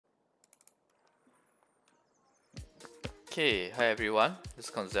Okay, hi everyone, this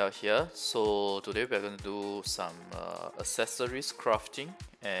is Koinzell here. So today we're going to do some accessories crafting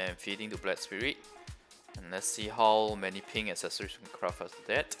and feeding the Black Spirit. And let's see how many pink accessories we can craft after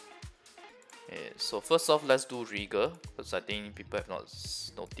that. Okay, so first off, let's do Regal, because I think people have not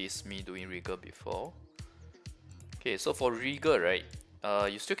noticed me doing Regal before. Okay, so for Regal, right,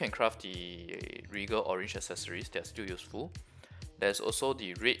 you still can craft the Regal orange accessories, they're still useful. There's also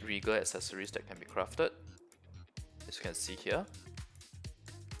the red Regal accessories that can be crafted, as you can see here.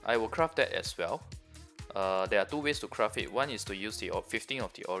 I will craft that as well. There are two ways to craft it. One is to use the 15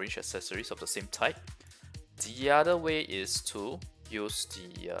 of the orange accessories of the same type. The other way is to use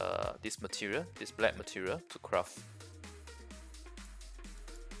the this material, this black material, to craft.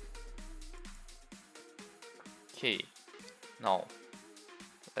 Okay, now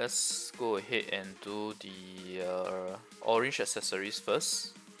let's go ahead and do the orange accessories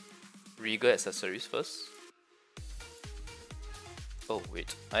first. Regal accessories first. Oh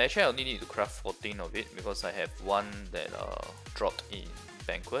wait, I actually only need to craft 14 of it because I have one that dropped in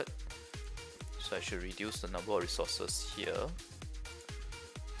banquet. So I should reduce the number of resources here.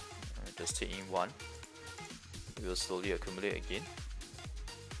 Just take in one. It will slowly accumulate again.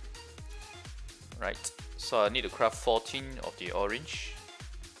 Right, so I need to craft 14 of the orange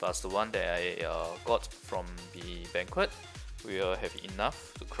plus the one that I got from the banquet. We will have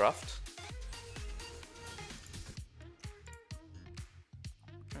enough to craft.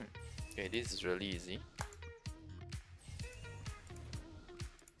 Okay, this is really easy.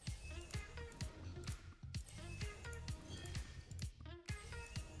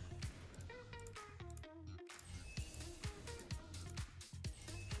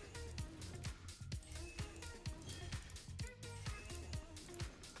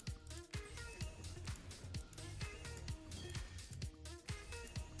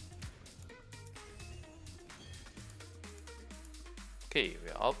 Okay,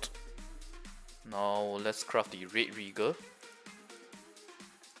 we're out. Now let's craft the red Regal. Okay,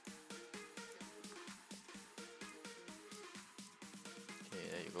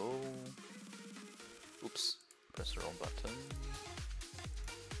 there you go. Oops, press the wrong button.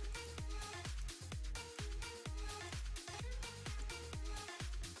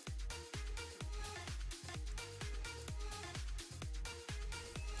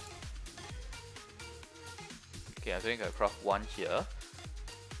 Okay, I think I craft one here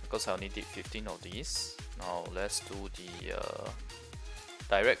because I only did 15 of these. Now let's do the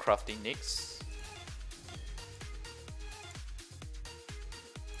direct crafting next.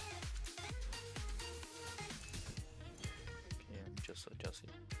 Okay, just adjust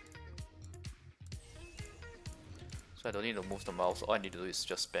it. So I don't need to move the mouse, all I need to do is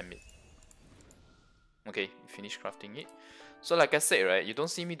just spam it. Okay, finish crafting it. So like I said, right, you don't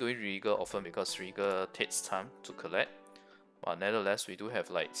see me doing Regal often because Regal takes time to collect. But nevertheless, we do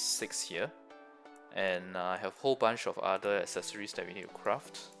have like 6 here. And I have a whole bunch of other accessories that we need to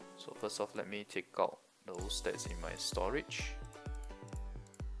craft. So first off, let me take out those that's in my storage.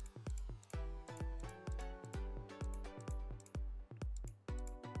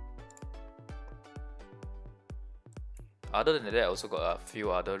 Other than that, I also got a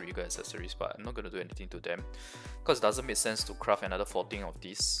few other Regal accessories, but I'm not going to do anything to them because it doesn't make sense to craft another 14 of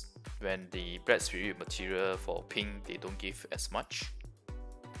these when the Black Spirit material for pink, they don't give as much.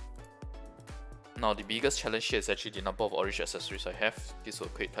 Now the biggest challenge here is actually the number of orange accessories I have. This will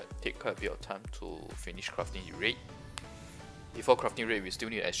take quite a bit of time to finish crafting the red. Before crafting red, we still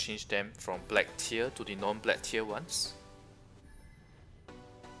need to exchange them from black tier to the non-black tier ones.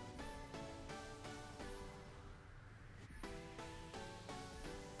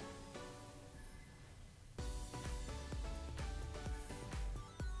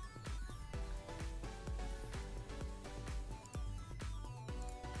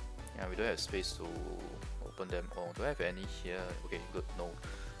 Yeah, we don't have space to open them all. Do I have any here? Okay, good, no.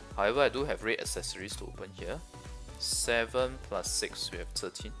 However, I do have red accessories to open here. 7 plus 6, we have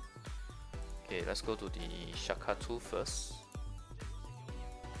 13. Okay, let's go to the Shaka 2 first.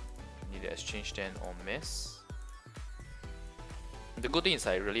 Need to exchange them en masse. The good thing is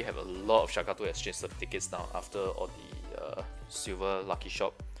I really have a lot of Shaka 2 exchange certificates now after all the silver lucky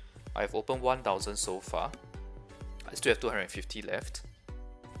shop. I've opened 1000 so far. I still have 250 left.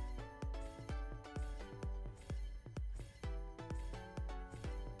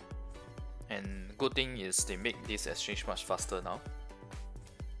 And good thing is they make this exchange much faster now.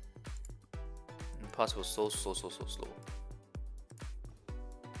 In the past was so slow.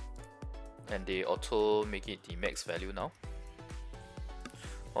 And they auto make it the max value now.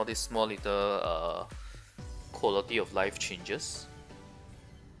 All these small little quality of life changes.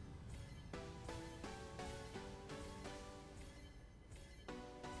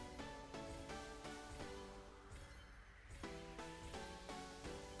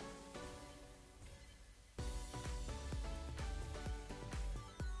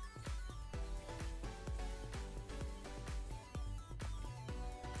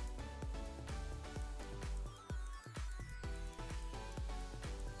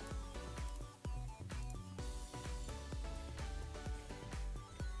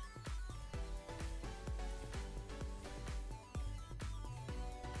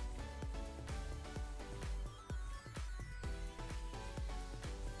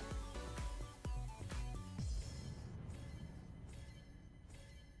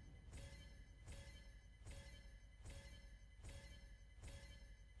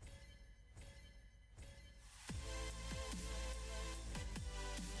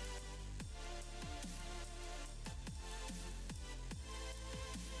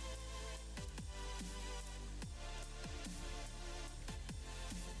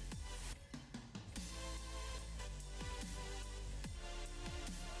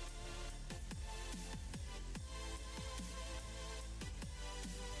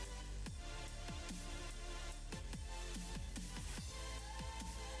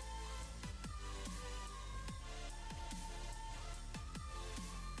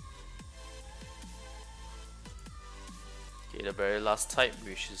 Okay, the very last type,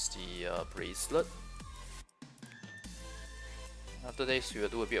 which is the bracelet. After this, we will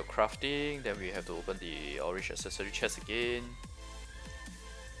do a bit of crafting, then we have to open the orange accessory chest again.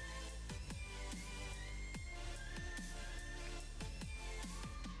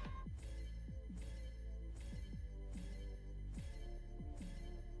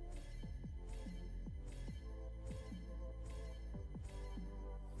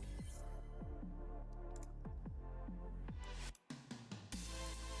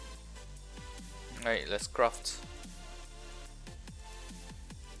 Alright, let's craft.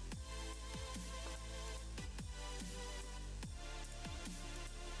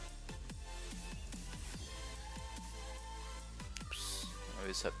 Oops. I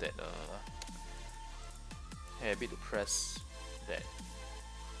always have that habit to press that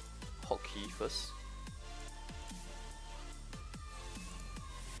hotkey first.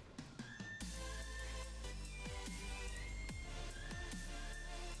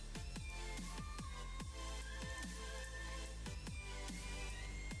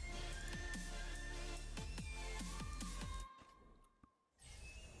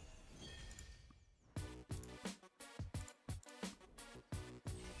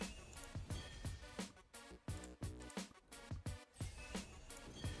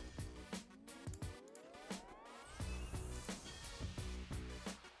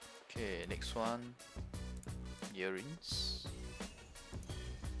 Okay, next one, earrings.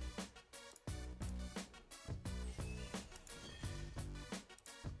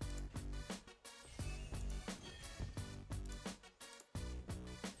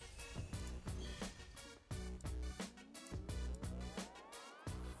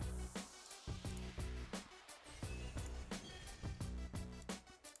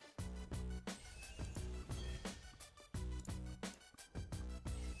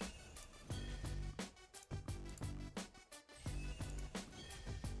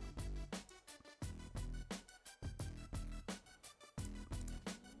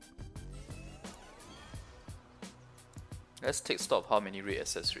 Let's take stock of how many red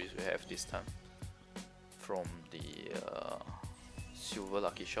accessories we have this time from the silver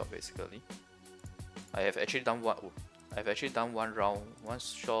lucky shop. Basically, I have actually done one. I've actually done one round, one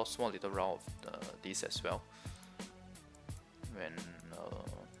short, small little round of this as well. When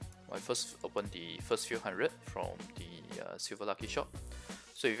I first opened the first few hundred from the silver lucky shop.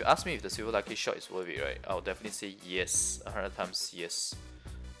 So if you ask me if the silver lucky shop is worth it, right? I'll definitely say yes, 100 times yes.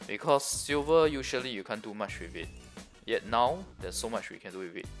 Because silver usually you can't do much with it. Yet now, there's so much we can do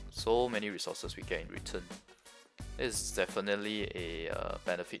with it. So many resources we get in return. It's definitely a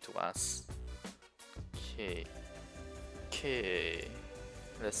benefit to us. Okay.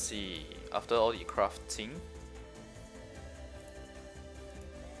 Let's see. After all the crafting,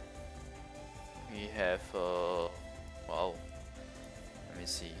 we have wow. Let me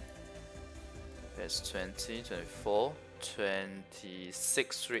see. There's 20, 24,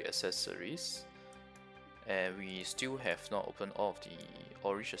 26 red accessories. And we still have not opened all of the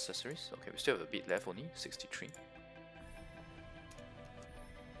orange accessories. Okay, we still have a bit left only, 63.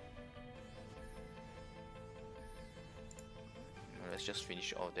 Let's just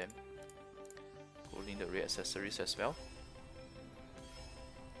finish all of them. Including the red accessories as well.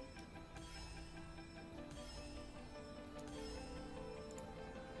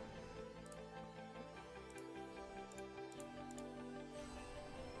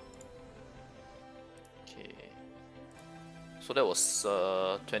 So that was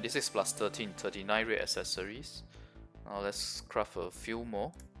 26 plus 13, 39 red accessories. Now let's craft a few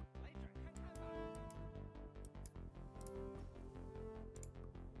more.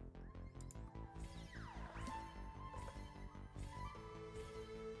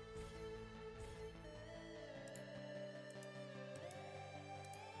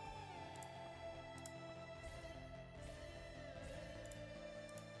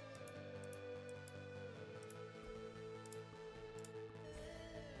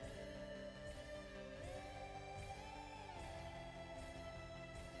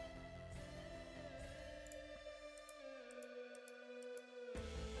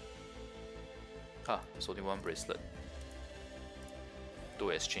 Ah, there's only one bracelet. To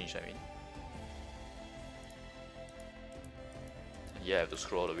exchange, I mean. Yeah, I have to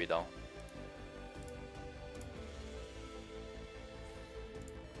scroll all the way down.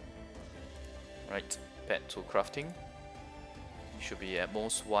 Right, back to crafting. Should be at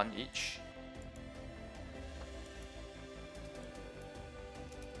most one each.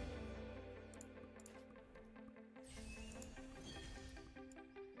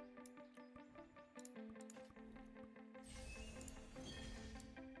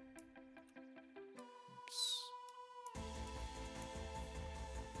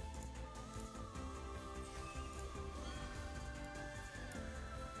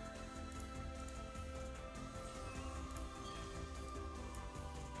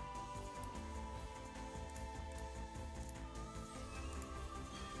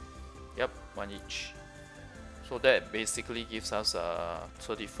 Yep, 1 each. So that basically gives us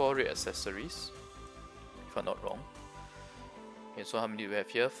 34 red accessories, if I'm not wrong. Okay, so how many do we have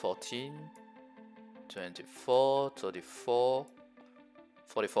here? 14, 24, 34,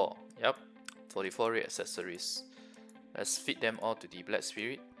 44. Yep, 44 red accessories. Let's feed them all to the Black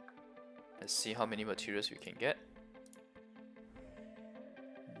Spirit. Let's see how many materials we can get.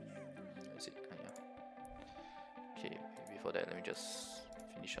 Where is it? Oh, yeah. Okay, before that, let me just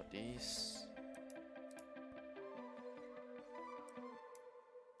finish up these.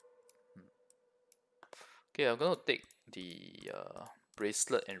 Okay, I'm gonna take the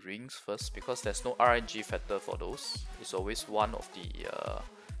bracelet and rings first because there's no RNG factor for those. It's always one of the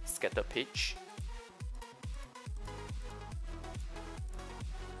scatter page.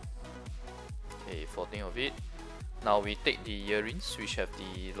 Okay, 14 of it. Now we take the earrings, which have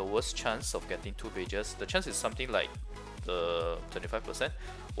the lowest chance of getting 2 pages. The chance is something like the 25%,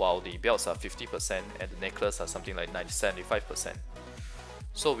 while the belts are 50% and the necklace are something like 75%.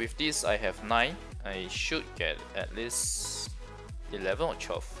 So with this, I have 9. I should get at least 11 or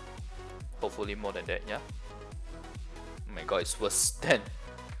 12. Hopefully more than that, yeah? Oh my god, it's worse than.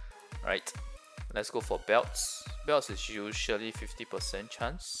 Right, let's go for belts. Belts is usually 50%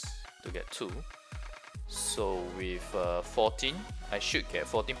 chance to get 2. So with 14, I should get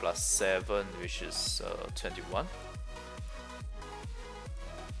 14 plus 7, which is 21.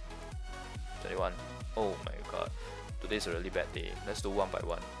 21. Oh my god. Today's a really bad day. Let's do one by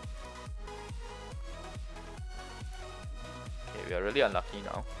one. Okay, we are really unlucky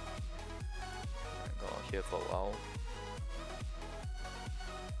now. Go here for a while.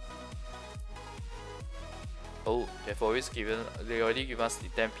 Oh, they already given us the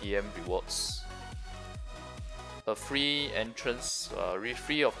 10 PM rewards. A free entrance,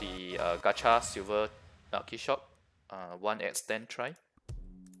 free of the gacha silver lucky shop. 1x10 try.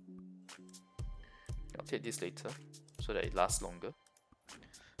 I'll take this later so that it lasts longer.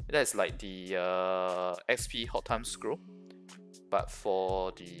 That's like the XP hot time scroll, but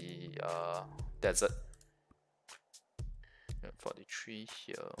for the desert. For the tree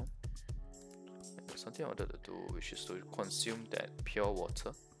here, there's something I wanted to do, which is to consume that pure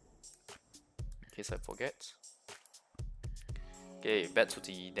water, in case I forget. Okay, back to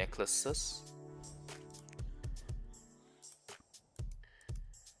the necklaces.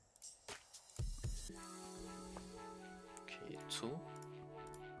 Okay, 2.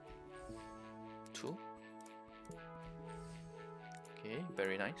 Okay,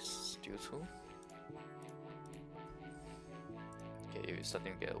 very nice. Still 2. Okay, we're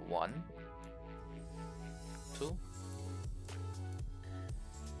starting to get 1, 2.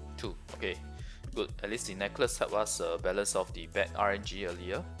 Okay, good. At least the necklace helped us balance off the bad RNG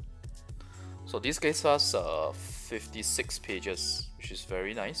earlier. So this gives us 56 pages, which is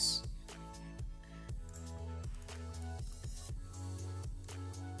very nice.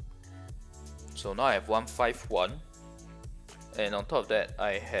 So now I have 151, and on top of that,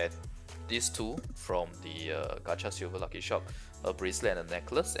 I had these 2 from the gacha silver lucky shop, a bracelet and a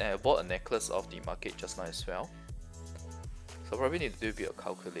necklace, and I bought a necklace off the market just now as well. So probably need to do a bit of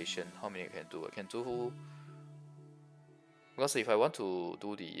calculation how many I can do. I can do, because if I want to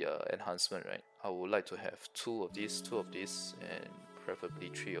do the enhancement, right, I would like to have 2 of these, 2 of this, and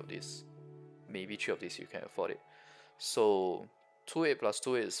preferably 3 of this. Maybe 3 of these, you can afford it. So 28 plus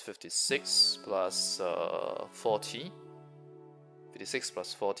 28 is 56 plus 40. 56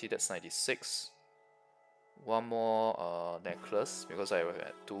 plus 40, that's 96. One more necklace, because I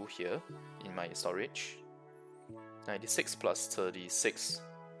have 2 here in my storage. 96 plus 36.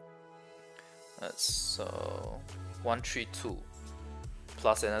 That's 132.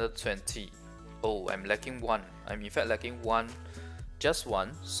 Plus another 20. Oh, I'm lacking 1. I'm in fact lacking 1. Just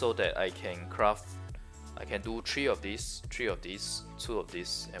 1, so that I can craft. I can do 3 of these, 3 of these, 2 of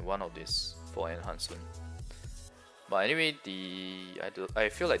this, and 1 of this for enhancement. But anyway, I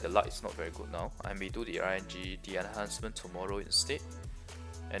feel like the luck is not very good now. I may do the RNG, the enhancement tomorrow instead.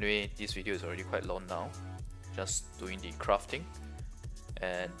 Anyway, this video is already quite long now. Just doing the crafting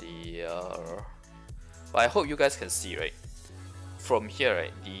and the. But I hope you guys can see, right? From here,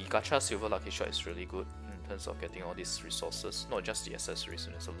 right, the gacha silver lucky shot is really good in terms of getting all these resources. Not just the accessories,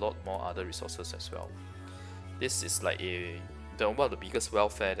 there's a lot more other resources as well. This is like one of the biggest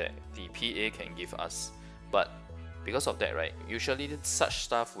welfare that the PA can give us. But because of that, right, usually such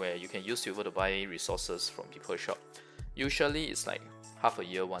stuff where you can use silver to buy resources from the per shop, usually it's like half a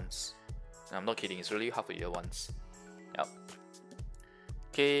year once. And I'm not kidding, it's really half a year once. Yep.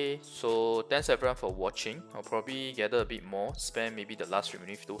 Okay, so thanks everyone for watching. I'll probably gather a bit more, spend maybe the last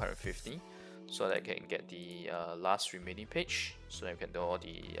remaining 250. so that I can get the last remaining page, so that I can do all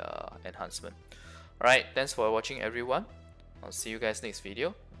the enhancement. Alright, thanks for watching everyone. I'll see you guys next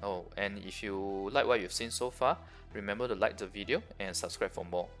video. Oh, and if you like what you've seen so far, remember to like the video and subscribe for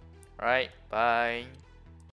more. Alright, bye.